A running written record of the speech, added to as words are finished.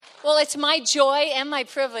Well, it's my joy and my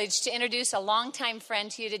privilege to introduce a longtime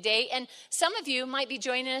friend to you today. And some of you might be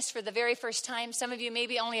joining us for the very first time. Some of you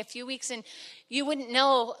maybe only a few weeks, and you wouldn't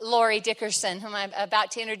know Lori Dickerson, whom I'm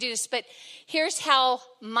about to introduce. But here's how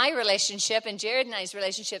my relationship and Jared and I's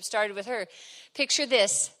relationship started with her. Picture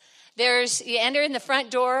this. You enter in the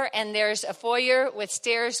front door, and there's a foyer with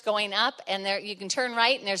stairs going up, and there you can turn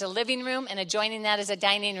right, and there's a living room, and adjoining that is a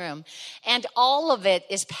dining room. And all of it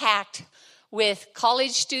is packed with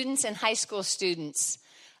college students and high school students,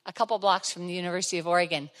 a couple blocks from the University of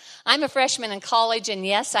Oregon. I'm a freshman in college, and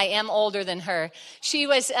yes, I am older than her. She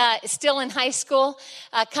was still in high school,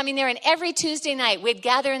 coming there, and every Tuesday night, we'd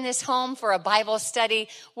gather in this home for a Bible study,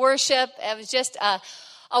 worship. It was just a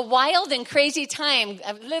wild and crazy time.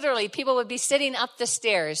 Literally, people would be sitting up the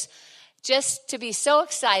stairs just to be so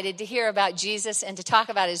excited to hear about Jesus and to talk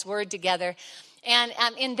about his word together. And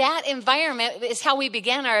in that environment is how we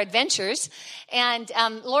began our adventures. And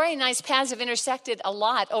Lori and I's paths have intersected a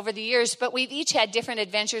lot over the years, but we've each had different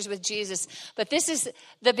adventures with Jesus. But this is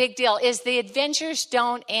the big deal, is the adventures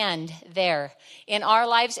don't end there in our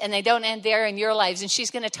lives, and they don't end there in your lives. And she's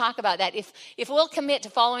going to talk about that. If we'll commit to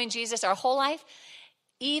following Jesus our whole life,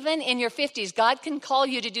 even in your 50s, God can call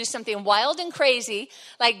you to do something wild and crazy,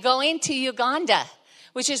 like going to Uganda,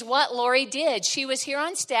 which is what Lori did. She was here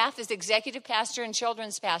on staff as executive pastor and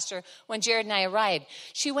children's pastor when Jared and I arrived.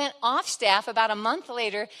 She went off staff about a month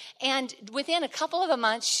later, and within a couple of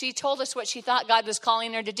months, she told us what she thought God was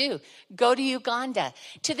calling her to do. Go to Uganda,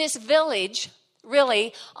 to this village,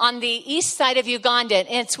 really, on the east side of Uganda.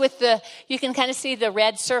 And it's with you can kind of see the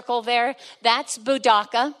red circle there. That's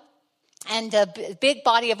Budaka. And a big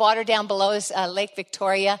body of water down below is Lake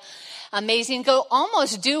Victoria. Amazing. Go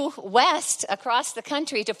almost due west across the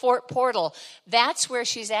country to Fort Portal. That's where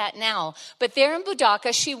she's at now. But there in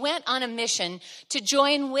Budaka, she went on a mission to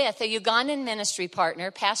join with a Ugandan ministry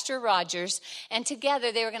partner, Pastor Rogers, and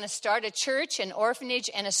together they were going to start a church, an orphanage,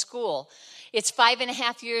 and a school. It's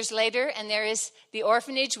 5.5 years later, and there is the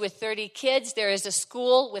orphanage with 30 kids. There is a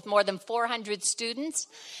school with more than 400 students,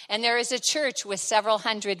 and there is a church with several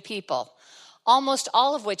hundred people, almost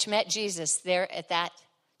all of which met Jesus there at that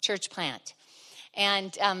church plant.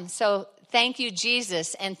 And so thank you,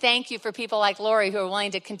 Jesus, and thank you for people like Lori who are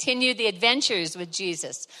willing to continue the adventures with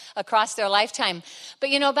Jesus across their lifetime.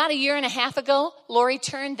 But about 1.5 years ago, Lori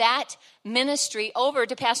turned that ministry over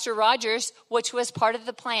to Pastor Rogers, which was part of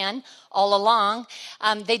the plan all along.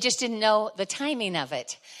 They just didn't know the timing of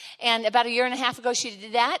it. And about 1.5 years ago, she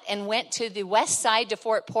did that and went to the west side to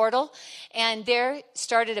Fort Portal, and there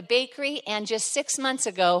started a bakery, and just 6 months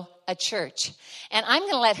ago, a church. And I'm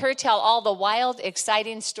going to let her tell all the wild,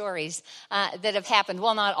 exciting stories that have happened.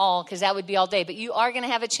 Well, not all, because that would be all day. But you are going to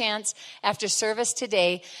have a chance after service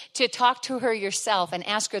today to talk to her yourself and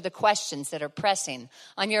ask her the questions that are pressing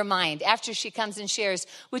on your mind after she comes and shares.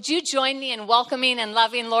 Would you join me in welcoming and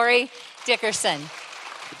loving Lori Dickerson?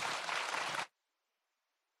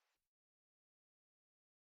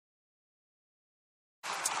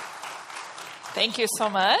 Thank you so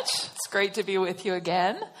much. It's great to be with you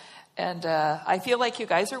again. And I feel like you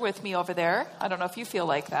guys are with me over there. I don't know if you feel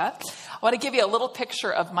like that. I want to give you a little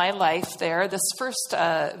picture of my life there. This first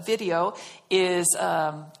video is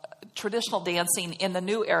traditional dancing in the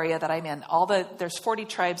new area that I'm in. There's 40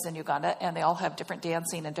 tribes in Uganda, and they all have different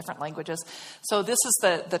dancing and different languages. So this is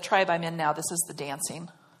the tribe I'm in now. This is the dancing.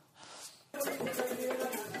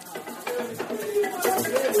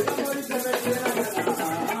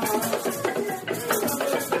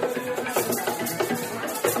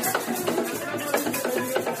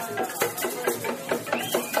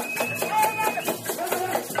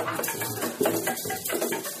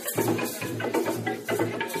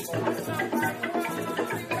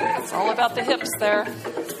 All about the hips there.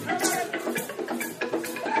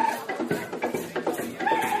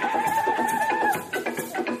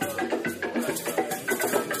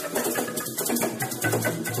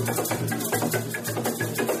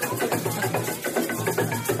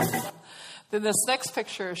 Then this next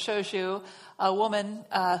picture shows you a woman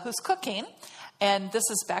who's cooking. And this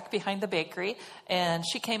is back behind the bakery. And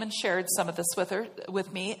she came and shared some of this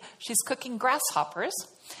with me. She's cooking grasshoppers.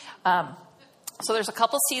 So there's a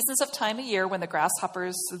couple seasons of time a year when the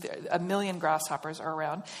grasshoppers, 1 million grasshoppers are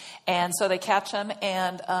around. And so they catch them.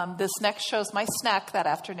 And this next shows my snack that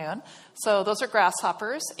afternoon. So those are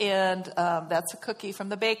grasshoppers. And that's a cookie from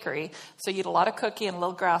the bakery. So you eat a lot of cookie and a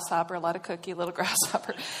little grasshopper, a lot of cookie, a little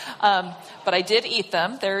grasshopper. But I did eat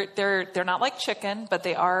them. They're not like chicken, but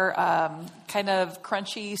they are kind of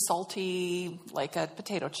crunchy, salty, like a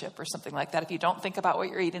potato chip or something like that. If you don't think about what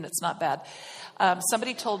you're eating, it's not bad.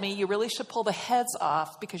 Somebody told me you really should pull the heads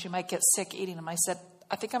off because you might get sick eating them. I said,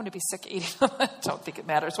 I think I'm going to be sick eating them. I don't think it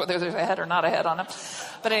matters whether there's a head or not a head on them.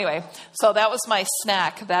 But anyway, so that was my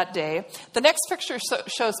snack that day. The next picture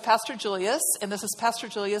shows Pastor Julius, and this is Pastor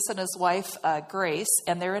Julius and his wife, Grace,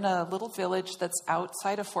 and they're in a little village that's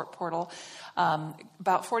outside of Fort Portal,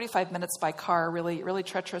 about 45 minutes by car, really, really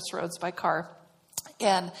treacherous roads by car.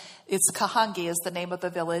 And it's Kahangi is the name of the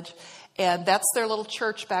village. And that's their little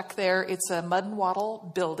church back there. It's a mud and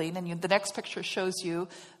wattle building. And the next picture shows you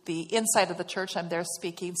the inside of the church. I'm there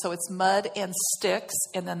speaking. So it's mud and sticks.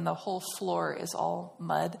 And then the whole floor is all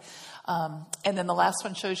mud. And then the last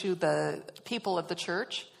one shows you the people of the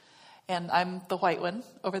church. And I'm the white one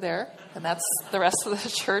over there, and that's the rest of the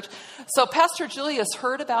church. So Pastor Julius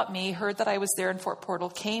heard about me, heard that I was there in Fort Portal,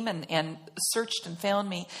 came and searched and found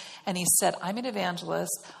me, and he said, I'm an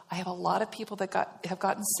evangelist. I have a lot of people that have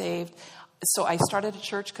gotten saved. So I started a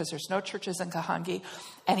church because there's no churches in Kahangi.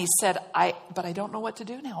 And he said, but I don't know what to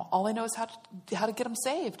do now. All I know is how to get them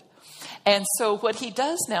saved. And so what he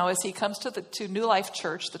does now is he comes to New Life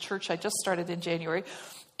Church, the church I just started in January.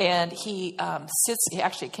 And he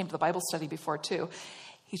actually came to the Bible study before too.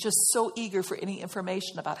 He's just so eager for any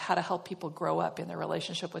information about how to help people grow up in their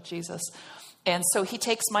relationship with Jesus. And so he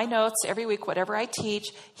takes my notes every week, whatever I teach,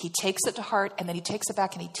 he takes it to heart, and then he takes it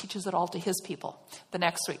back and he teaches it all to his people the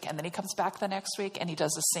next week. And then he comes back the next week and he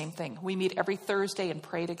does the same thing. We meet every Thursday and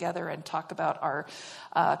pray together and talk about our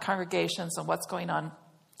congregations and what's going on,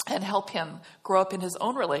 and help him grow up in his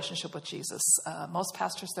own relationship with Jesus. Most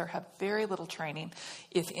pastors there have very little training,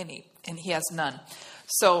 if any, and he has none.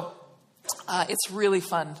 So it's really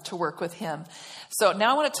fun to work with him. So now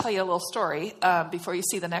I want to tell you a little story before you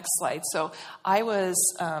see the next slide. So I was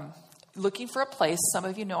looking for a place. Some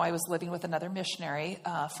of you know I was living with another missionary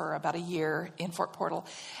for about a year in Fort Portal,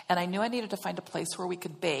 and I knew I needed to find a place where we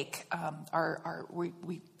could bake.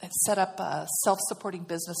 We set up self-supporting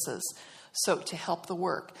businesses to help the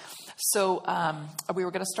work. So we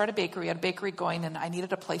were going to start a bakery. We had a bakery going, and I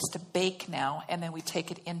needed a place to bake now, and then we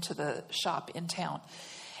take it into the shop in town.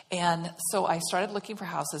 And so I started looking for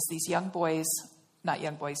houses. These young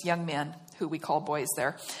men, who we call boys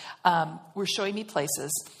there, were showing me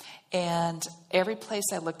places. And every place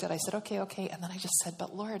I looked at, I said, okay. And then I just said,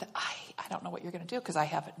 but Lord, I don't know what you're going to do, because I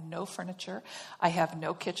have no furniture. I have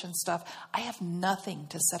no kitchen stuff. I have nothing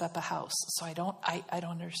to set up a house. So I don't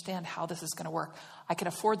understand how this is going to work. I can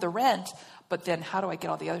afford the rent, but then how do I get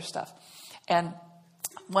all the other stuff? And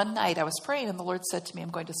one night I was praying, and the Lord said to me, I'm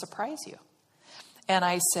going to surprise you. And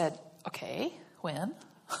I said, okay, when?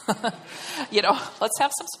 Let's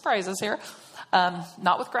have some surprises here.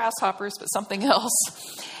 Not with grasshoppers, but something else.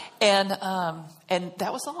 And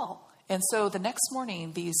that was all. And so the next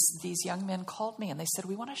morning, these young men called me and they said,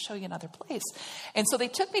 we want to show you another place. And so they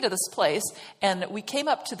took me to this place, and we came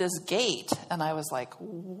up to this gate, and I was like,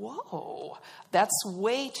 whoa, that's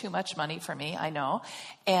way too much money for me, I know,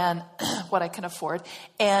 and what I can afford.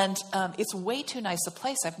 And it's way too nice a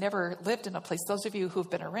place. I've never lived in a place. Those of you who've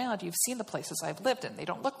been around, you've seen the places I've lived in. They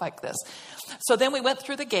don't look like this. So then we went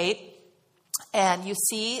through the gate, and you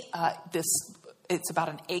see this. It's about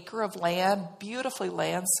an acre of land, beautifully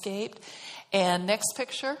landscaped. And next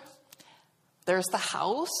picture, there's the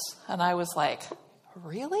house. And I was like,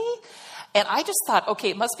 really? And I just thought, okay,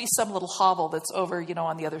 it must be some little hovel that's over,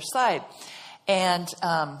 on the other side. And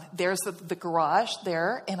there's the garage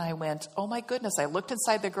there. And I went, oh my goodness. I looked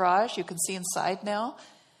inside the garage. You can see inside now.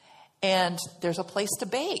 And there's a place to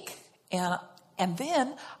bake. And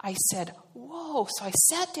then I said, whoa. So I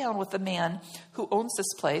sat down with the man who owns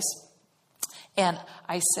this place. And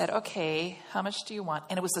I said, okay, how much do you want?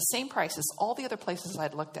 And it was the same price as all the other places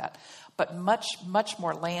I'd looked at, but much, much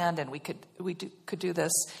more land, and we could do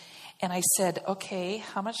this. And I said, okay,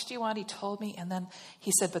 how much do you want? He told me, and then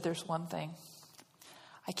he said, but there's one thing.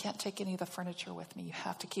 I can't take any of the furniture with me. You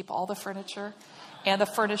have to keep all the furniture and the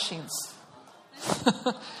furnishings.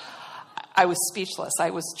 I was speechless.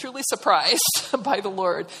 I was truly surprised by the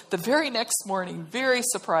Lord. The very next morning, very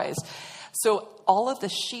surprised. So all of the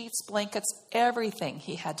sheets, blankets, everything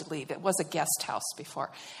he had to leave. It was a guest house before.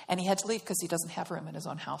 And he had to leave because he doesn't have room in his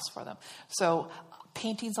own house for them. So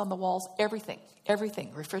paintings on the walls, everything,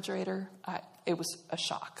 refrigerator. It was a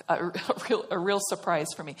shock, a real surprise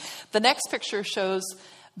for me. The next picture shows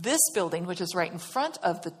this building, which is right in front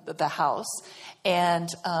of the house. And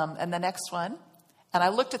the next one. And I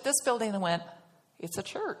looked at this building and went, it's a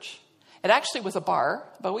church. It actually was a bar,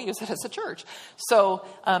 but we use it as a church. So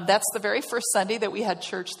that's the very first Sunday that we had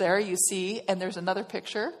church there, you see. And there's another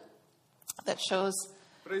picture that shows.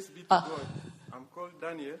 Praise be to God. I'm called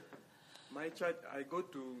Daniel. My church, I go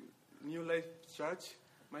to New Life Church.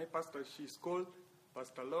 My pastor, she's called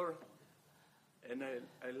Pastor Laura. And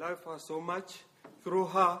I love her so much. through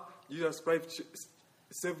her, Jesus Christ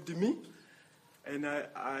saved me. And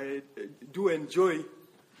I do enjoy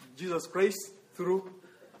Jesus Christ through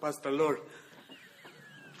Pastor Lord.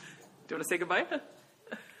 Do you want to say goodbye?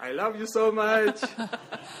 I love you so much.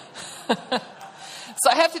 So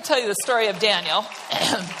I have to tell you the story of Daniel.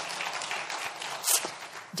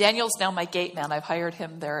 Daniel's now my gate man. I've hired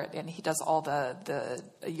him there, and he does all the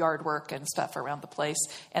yard work and stuff around the place,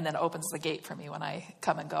 and then opens the gate for me when I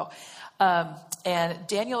come and go. And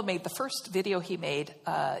Daniel made the first video he made.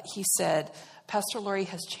 He said, Pastor Lori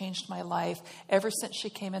has changed my life. Ever since she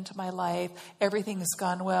came into my life, everything has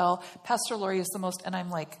gone well. Pastor Lori is the most, and I'm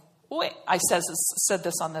like, wait, I said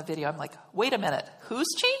this on the video. I'm like, wait a minute. Who's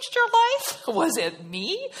changed your life? Was it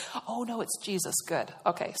me? Oh, no, it's Jesus. Good.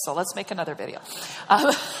 Okay, so let's make another video.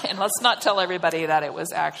 And let's not tell everybody that it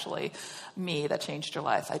was actually me that changed your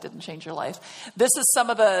life. I didn't change your life. This is some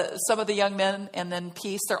of the young men, and then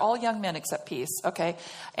Peace. They're all young men except Peace, okay?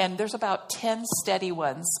 And there's about 10 steady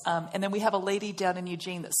ones. And then we have a lady down in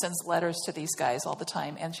Eugene that sends letters to these guys all the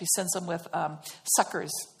time, and she sends them with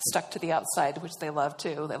suckers stuck to the outside, which they love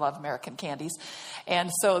too. They love American candies. And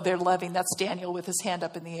so they're loving. That's Daniel with his hand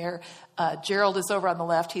up in the air. Gerald is over on the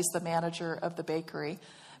left. He's the manager of the bakery.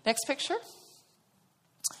 Next picture.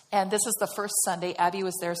 And this is the first Sunday. Abby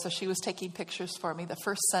was there, so she was taking pictures for me. The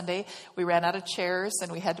first Sunday, we ran out of chairs,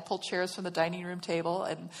 and we had to pull chairs from the dining room table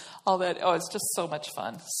and all that. Oh, it's just so much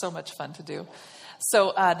fun. So much fun to do.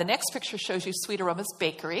 So the next picture shows you Sweet Aromas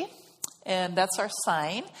Bakery, and that's our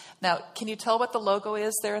sign. Now, can you tell what the logo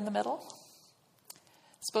is there in the middle?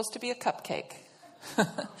 It's supposed to be a cupcake.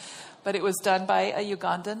 But it was done by a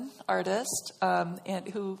Ugandan artist and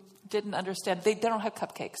who didn't understand. They don't have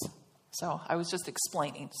cupcakes. So I was just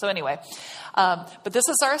explaining. So anyway, but this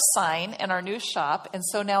is our sign and our new shop. And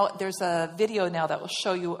so now there's a video now that will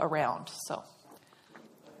show you around. So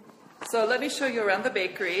let me show you around the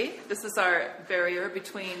bakery. This is our barrier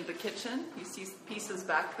between the kitchen. You see pieces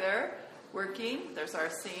back there working. There's our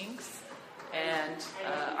sinks and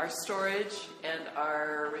our storage and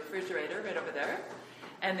our refrigerator right over there.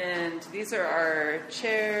 And then these are our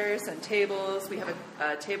chairs and tables. We have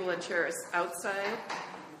a table and chairs outside.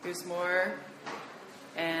 Here's more.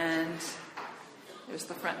 And there's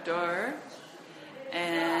the front door.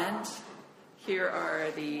 And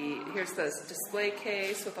here's the display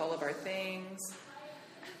case with all of our things.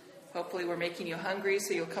 Hopefully we're making you hungry,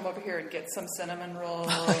 so you'll come over here and get some cinnamon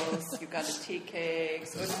rolls, Uganda tea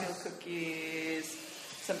cakes, oatmeal cookies,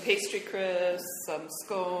 some pastry crisps, some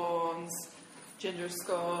scones, ginger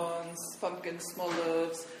scones, pumpkin small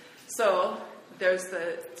loaves. So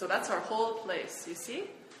that's our whole place, you see?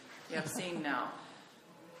 You have seen now.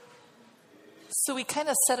 So we kind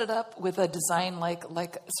of set it up with a design like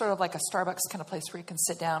sort of like a Starbucks kind of place where you can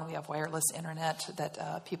sit down. We have wireless internet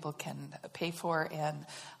that people can pay for and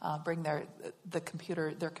bring their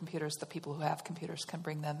computers. The people who have computers can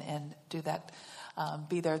bring them and do that.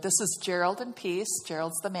 Be there. This is Gerald and Peace.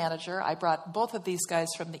 Gerald's the manager. I brought both of these guys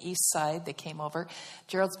from the east side. They came over.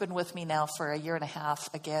 Gerald's been with me now for a year and a half.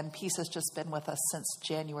 Again, Peace has just been with us since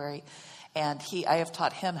January. And I have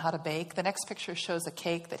taught him how to bake. The next picture shows a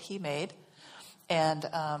cake that he made. And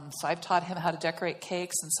so I've taught him how to decorate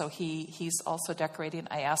cakes, and so he's also decorating.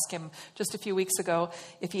 I asked him just a few weeks ago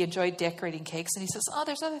if he enjoyed decorating cakes, and he says, oh,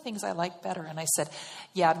 there's other things I like better. And I said,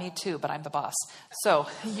 yeah, me too, but I'm the boss. So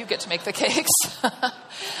you get to make the cakes.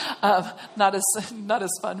 Not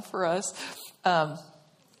as fun for us.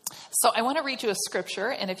 So I want to read you a scripture,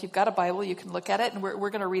 and if you've got a Bible, you can look at it, and we're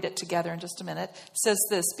going to read it together in just a minute. It says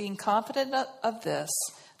this, being confident of this,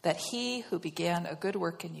 that he who began a good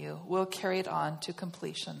work in you will carry it on to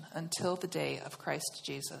completion until the day of Christ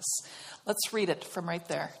Jesus. Let's read it from right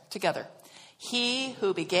there together. He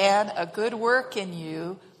who began a good work in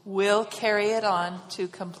you will carry it on to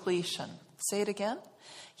completion. Say it again.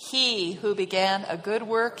 He who began a good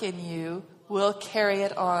work in you will carry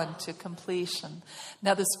it on to completion.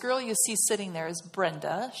 Now, this girl you see sitting there is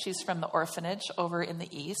Brenda. She's from the orphanage over in the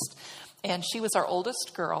east, and she was our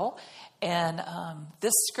oldest girl. And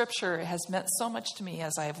this scripture has meant so much to me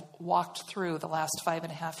as I've walked through the last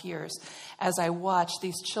 5.5 years, as I watch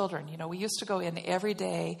these children. You know, we used to go in every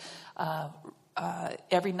day,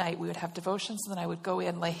 every night we would have devotions, and then I would go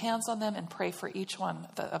in, lay hands on them, and pray for each one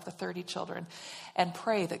of the 30 children, and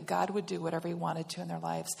pray that God would do whatever he wanted to in their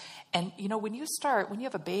lives. And, you know, when you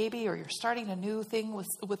have a baby or you're starting a new thing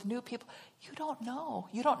with new people, you don't know.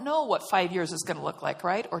 You don't know what 5 years is going to look like,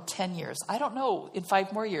 right? Or 10 years. I don't know in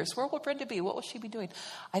 5 more years. Where will Brenda be? What will she be doing?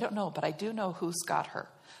 I don't know, but I do know who's got her,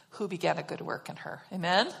 who began a good work in her.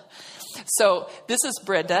 Amen? So this is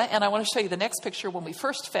Brenda, and I want to show you the next picture when we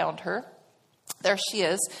first found her. There she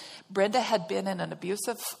is. Brenda had been in an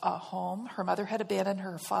abusive home. Her mother had abandoned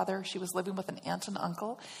her father. She was living with an aunt and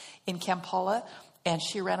uncle in Kampala, and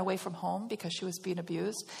she ran away from home because she was being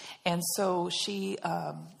abused. And so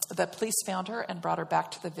the police found her and brought her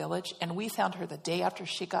back to the village. And we found her the day after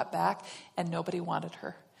she got back, and nobody wanted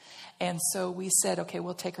her. And so we said, okay,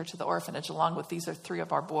 we'll take her to the orphanage, along with these are 3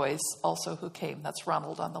 of our boys also who came. That's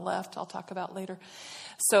Ronald on the left, I'll talk about later.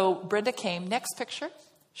 So Brenda came. Next picture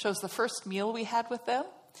shows the first meal we had with them.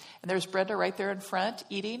 And there's Brenda right there in front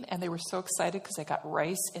eating, and they were so excited because they got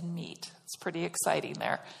rice and meat. It's pretty exciting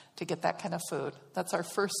there to get that kind of food. That's our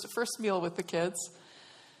first meal with the kids.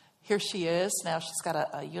 Here she is. Now she's got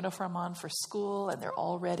a uniform on for school, and they're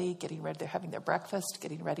all ready, getting ready. They're having their breakfast,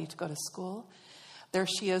 getting ready to go to school. There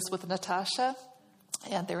she is with Natasha,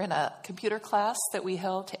 and they're in a computer class that we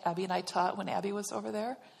held. Abby and I taught when Abby was over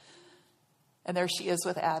there. And there she is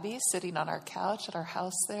with Abby, sitting on our couch at our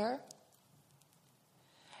house there.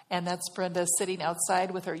 And that's Brenda sitting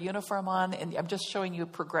outside with her uniform on. And I'm just showing you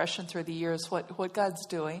progression through the years, what God's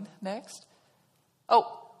doing. Next.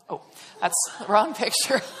 Oh, that's the wrong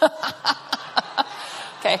picture.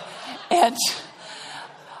 Okay. And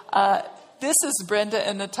this is Brenda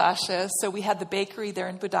and Natasha. So we had the bakery there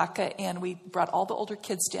in Budaka, and we brought all the older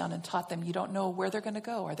kids down and taught them, you don't know where they're going to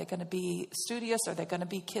go. Are they going to be studious? Are they going to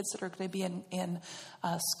be kids that are going to be in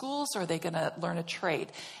schools? Or are they going to learn a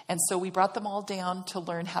trade? And so we brought them all down to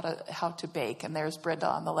learn how to bake. And there's Brenda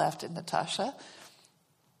on the left and Natasha.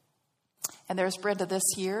 And there's Brenda this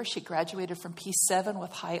year. She graduated from P7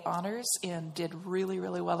 with high honors and did really,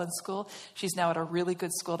 really well in school. She's now at a really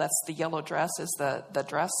good school. That's the yellow dress is the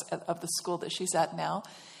dress of the school that she's at now.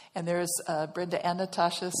 And there's Brenda and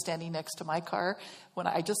Natasha standing next to my car. When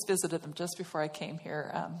I just visited them just before I came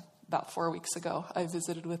here, about 4 weeks ago, I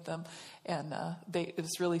visited with them. And it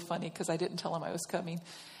was really funny because I didn't tell them I was coming.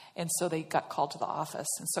 And so they got called to the office.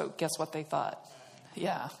 And so guess what they thought?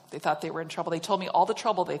 Yeah, they thought they were in trouble. They told me all the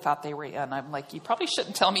trouble they thought they were in. I'm like, you probably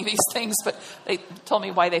shouldn't tell me these things, but they told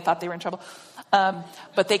me why they thought they were in trouble.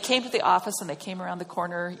 But they came to the office and they came around the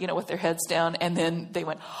corner, with their heads down. And then they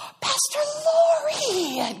went, Pastor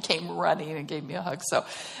Lori, and came running and gave me a hug. So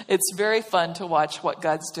it's very fun to watch what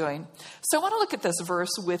God's doing. So I want to look at this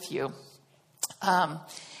verse with you,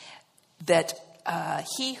 that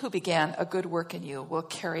he who began a good work in you will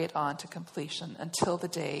carry it on to completion until the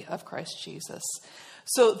day of Christ Jesus.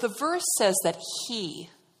 So the verse says that he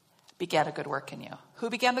began a good work in you. Who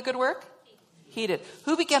began the good work? He did.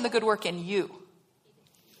 Who began the good work in you?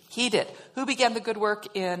 He did. Who began the good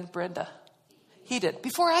work in Brenda? He did.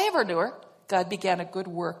 Before I ever knew her, God began a good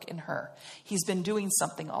work in her. He's been doing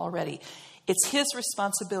something already. It's his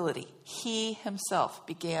responsibility. He himself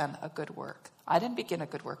began a good work. I didn't begin a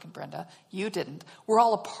good work in Brenda. You didn't. We're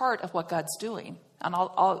all a part of what God's doing. And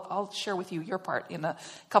I'll share with you your part in a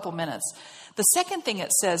couple minutes. The second thing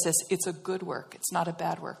it says is it's a good work. It's not a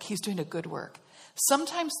bad work. He's doing a good work.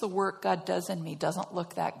 Sometimes the work God does in me doesn't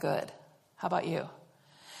look that good. How about you?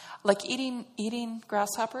 Like eating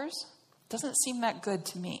grasshoppers doesn't seem that good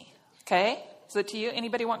to me. Okay? Is it to you?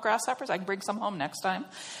 Anybody want grasshoppers? I can bring some home next time.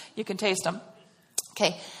 You can taste them.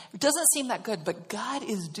 Okay, it doesn't seem that good, but God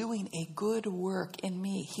is doing a good work in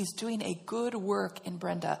me. He's doing a good work in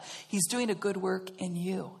Brenda. He's doing a good work in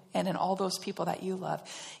you and in all those people that you love.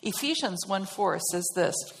 Ephesians 1:4 says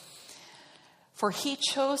this, for he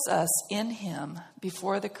chose us in him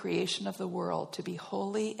before the creation of the world to be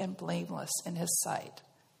holy and blameless in his sight.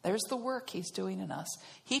 There's the work he's doing in us.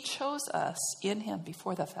 He chose us in him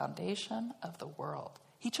before the foundation of the world.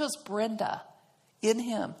 He chose Brenda in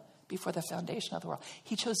him before the foundation of the world.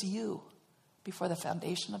 He chose you before the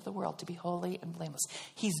foundation of the world to be holy and blameless.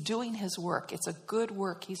 He's doing his work. It's a good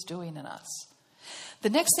work he's doing in us. The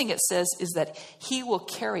next thing it says is that he will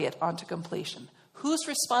carry it on to completion. Whose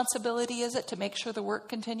responsibility is it to make sure the work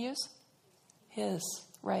continues? His,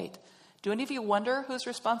 right. Do any of you wonder whose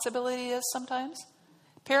responsibility it is sometimes?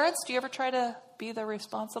 Parents, do you ever try to be the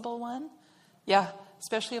responsible one? Yeah,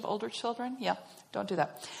 especially of older children? Yeah, don't do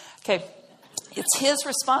that. Okay. It's his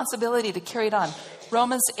responsibility to carry it on.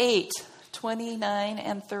 Romans 8:29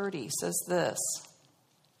 and 30 says this.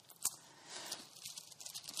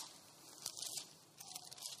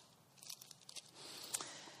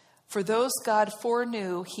 For those God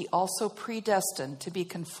foreknew, he also predestined to be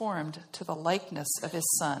conformed to the likeness of his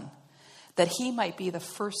Son, that he might be the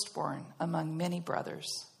firstborn among many brothers.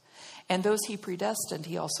 And those he predestined,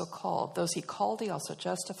 he also called. Those he called, he also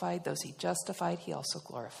justified. Those he justified, he also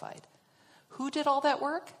glorified. Who did all that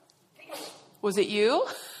work? Was it you?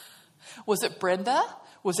 Was it Brenda?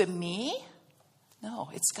 Was it me? No,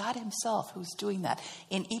 it's God himself who's doing that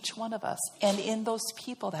in each one of us and in those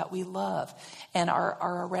people that we love and are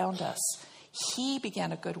around us. He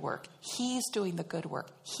began a good work. He's doing the good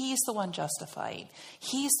work. He's the one justifying.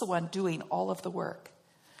 He's the one doing all of the work.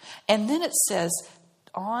 And then it says,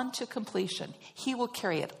 on to completion. He will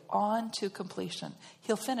carry it on to completion.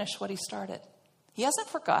 He'll finish what he started. He hasn't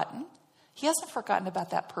forgotten. He hasn't forgotten about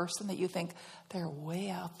that person that you think they're way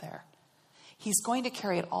out there. He's going to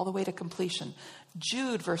carry it all the way to completion.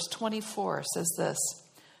 Jude, verse 24, says this,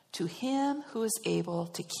 to him who is able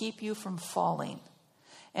to keep you from falling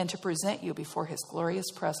and to present you before his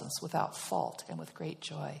glorious presence without fault and with great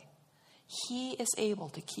joy. He is able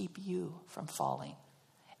to keep you from falling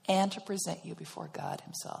and to present you before God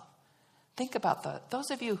himself. Think about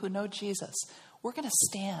those of you who know Jesus. We're going to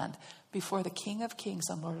stand before the King of Kings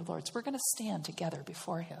and Lord of Lords. We're going to stand together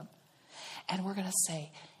before him. And we're going to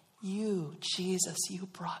say, you, Jesus, you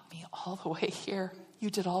brought me all the way here. You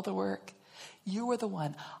did all the work. You were the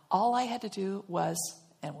one. All I had to do was,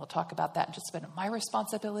 and we'll talk about that in just a minute, my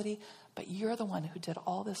responsibility, but you're the one who did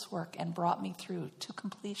all this work and brought me through to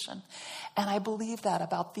completion. And I believe that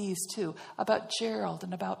about these two, about Gerald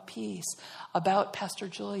and about Peace, about Pastor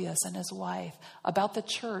Julius and his wife, about the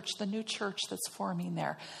church, the new church that's forming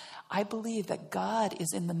there. I believe that God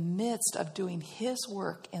is in the midst of doing his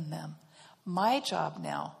work in them. My job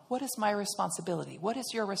now, what is my responsibility? What is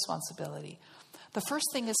your responsibility? The first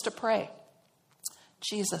thing is to pray.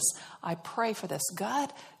 Jesus, I pray for this.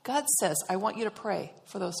 God says, I want you to pray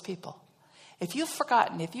for those people. If you've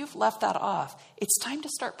forgotten, if you've left that off, it's time to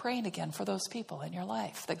start praying again for those people in your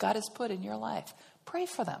life that God has put in your life. Pray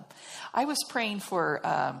for them. I was praying for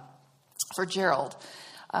Gerald.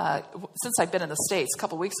 Since I've been in the States, a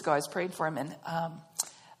couple weeks ago, I was praying for him,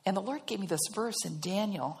 and the Lord gave me this verse in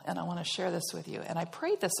Daniel, and I want to share this with you. And I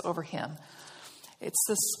prayed this over him. It's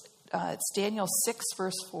Daniel 6,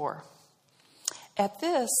 verse 4. At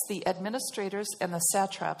this, the administrators and the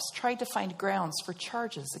satraps tried to find grounds for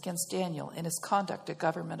charges against Daniel in his conduct of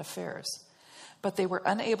government affairs, but they were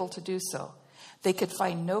unable to do so. They could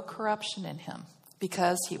find no corruption in him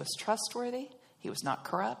because he was trustworthy, he was not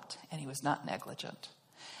corrupt, and he was not negligent.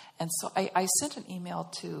 And so I sent an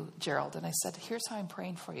email to Gerald and I said, here's how I'm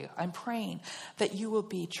praying for you. I'm praying that you will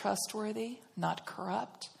be trustworthy, not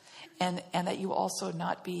corrupt, and that you will also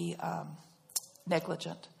not be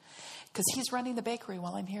negligent. Because he's running the bakery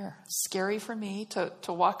while I'm here. Scary for me to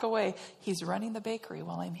walk away. He's running the bakery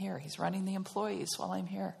while I'm here. He's running the employees while I'm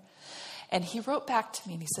here. And he wrote back to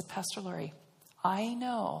me and he said, Pastor Lori, I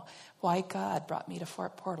know why God brought me to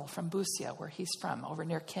Fort Portal from Busia, where he's from, over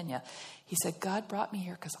near Kenya. He said, God brought me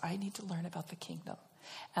here because I need to learn about the kingdom.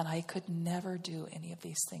 And I could never do any of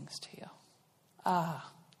these things to you.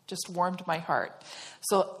 Just warmed my heart.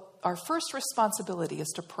 So our first responsibility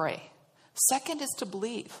is to pray. Second is to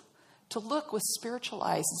believe, to look with spiritual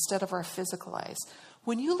eyes instead of our physical eyes.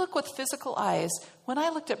 When you look with physical eyes, when I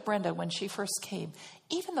looked at Brenda when she first came,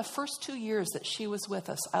 even the first 2 years that she was with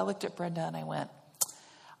us, I looked at Brenda and I went,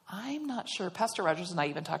 I'm not sure. Pastor Rogers and I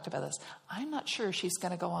even talked about this. I'm not sure she's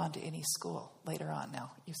going to go on to any school later on.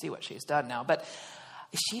 Now, you see what she's done now. But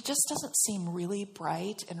she just doesn't seem really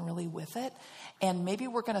bright and really with it. And maybe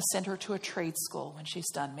we're going to send her to a trade school when she's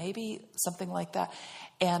done. Maybe something like that.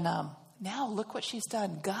 And now look what she's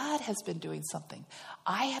done. God has been doing something.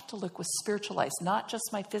 I have to look with spiritual eyes, not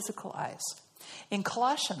just my physical eyes. In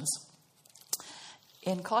Colossians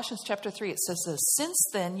chapter 3, it says this, since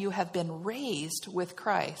then you have been raised with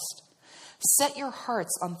Christ. Set your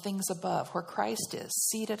hearts on things above, where Christ is,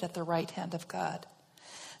 seated at the right hand of God.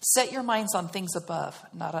 Set your minds on things above,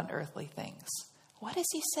 not on earthly things. What is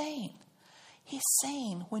he saying? He's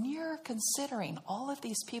saying, when you're considering all of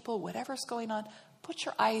these people, whatever's going on, put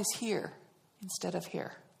your eyes here instead of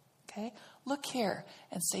here. Okay? Look here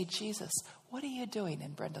and say, Jesus, what are you doing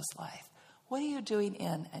in Brenda's life? What are you doing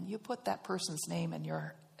and you put that person's name in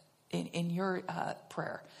your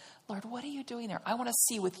prayer. Lord, what are you doing there? I want to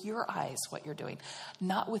see with your eyes what you're doing,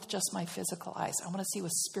 not with just my physical eyes. I want to see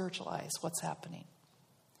with spiritual eyes what's happening.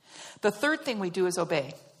 The third thing we do is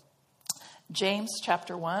obey. James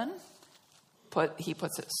chapter 1, he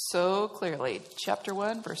puts it so clearly. Chapter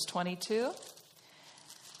 1, verse 22.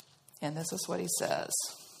 And this is what he says.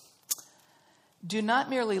 Do not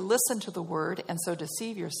merely listen to the word and so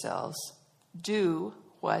deceive yourselves. Do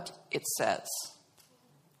what it says.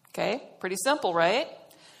 Okay? Pretty simple, right?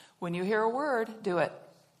 When you hear a word, do it.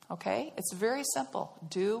 Okay? It's very simple.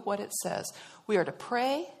 Do what it says. We are to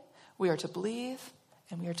pray, we are to believe,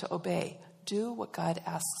 and we are to obey. Do what God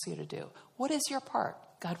asks you to do. What is your part?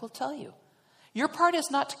 God will tell you. Your part is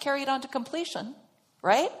not to carry it on to completion,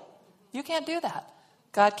 right? You can't do that.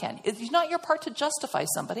 God can. It's not your part to justify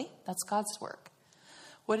somebody. That's God's work.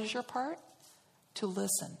 What is your part? To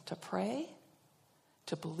listen, to pray,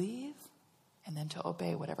 to believe, and then to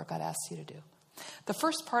obey whatever God asks you to do. The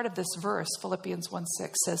first part of this verse, Philippians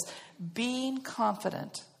 1:6, says, being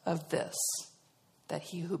confident of this, that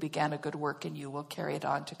he who began a good work in you will carry it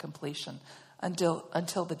on to completion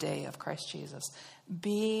until the day of Christ Jesus.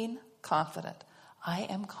 Being confident. I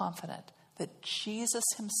am confident that Jesus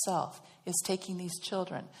himself is taking these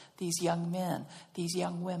children, these young men, these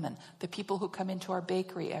young women, the people who come into our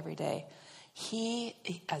bakery every day. He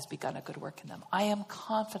has begun a good work in them. I am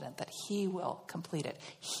confident that he will complete it.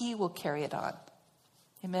 He will carry it on.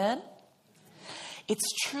 Amen? It's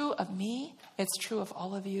true of me. It's true of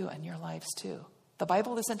all of you and your lives too. The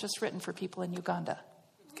Bible isn't just written for people in Uganda.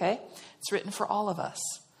 Okay? It's written for all of us.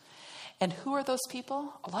 And who are those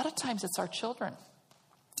people? A lot of times it's our children.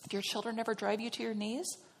 Do your children ever drive you to your knees?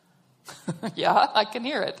 Yeah, I can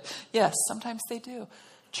hear it. Yes, sometimes they do.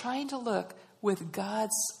 Trying to look with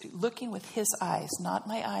looking with his eyes, not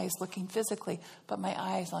my eyes looking physically, but my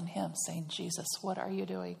eyes on him, saying, Jesus, what are you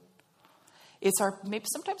doing? It's maybe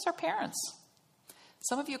sometimes our parents.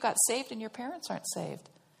 Some of you got saved and your parents aren't saved.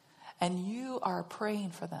 And you are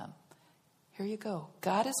praying for them. Here you go.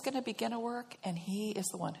 God is going to begin a work and he is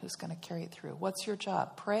the one who's going to carry it through. What's your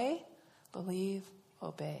job? Pray, believe,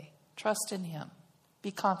 obey. Trust in him.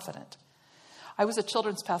 Be confident. I was a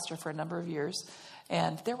children's pastor for a number of years,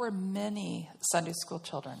 and there were many Sunday school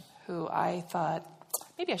children who I thought,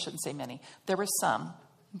 maybe I shouldn't say many. There were some,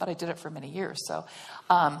 but I did it for many years. So,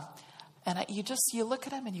 you look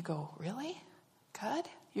at them and you go, really? God,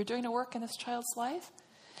 you're doing a work in this child's life?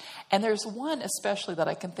 And there's one especially that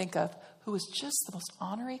I can think of who was just the most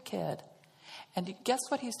ornery kid. And guess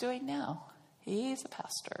what he's doing now? He's a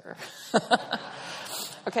pastor.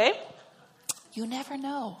 Okay? You never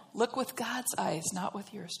know. Look with God's eyes, not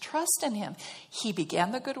with yours. Trust in him. He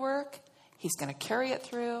began the good work. He's going to carry it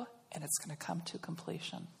through, and it's going to come to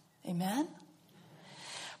completion. Amen?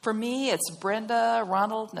 For me, it's Brenda,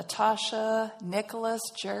 Ronald, Natasha, Nicholas,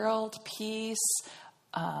 Gerald, Peace,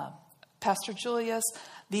 Pastor Julius,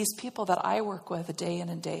 these people that I work with day in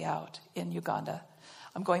and day out in Uganda.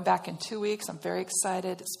 I'm going back in 2 weeks. I'm very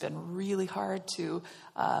excited. It's been really hard to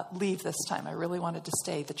leave this time. I really wanted to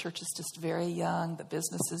stay. The church is just very young. The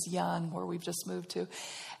business is young, where we've just moved to.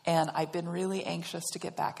 And I've been really anxious to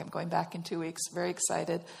get back. I'm going back in 2 weeks. Very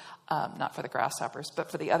excited. Not for the grasshoppers,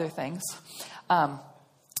 but for the other things.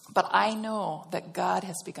 But I know that God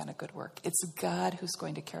has begun a good work. It's God who's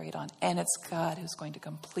going to carry it on. And it's God who's going to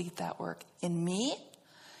complete that work in me,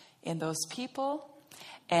 in those people,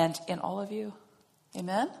 and in all of you.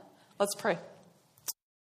 Amen? Let's pray.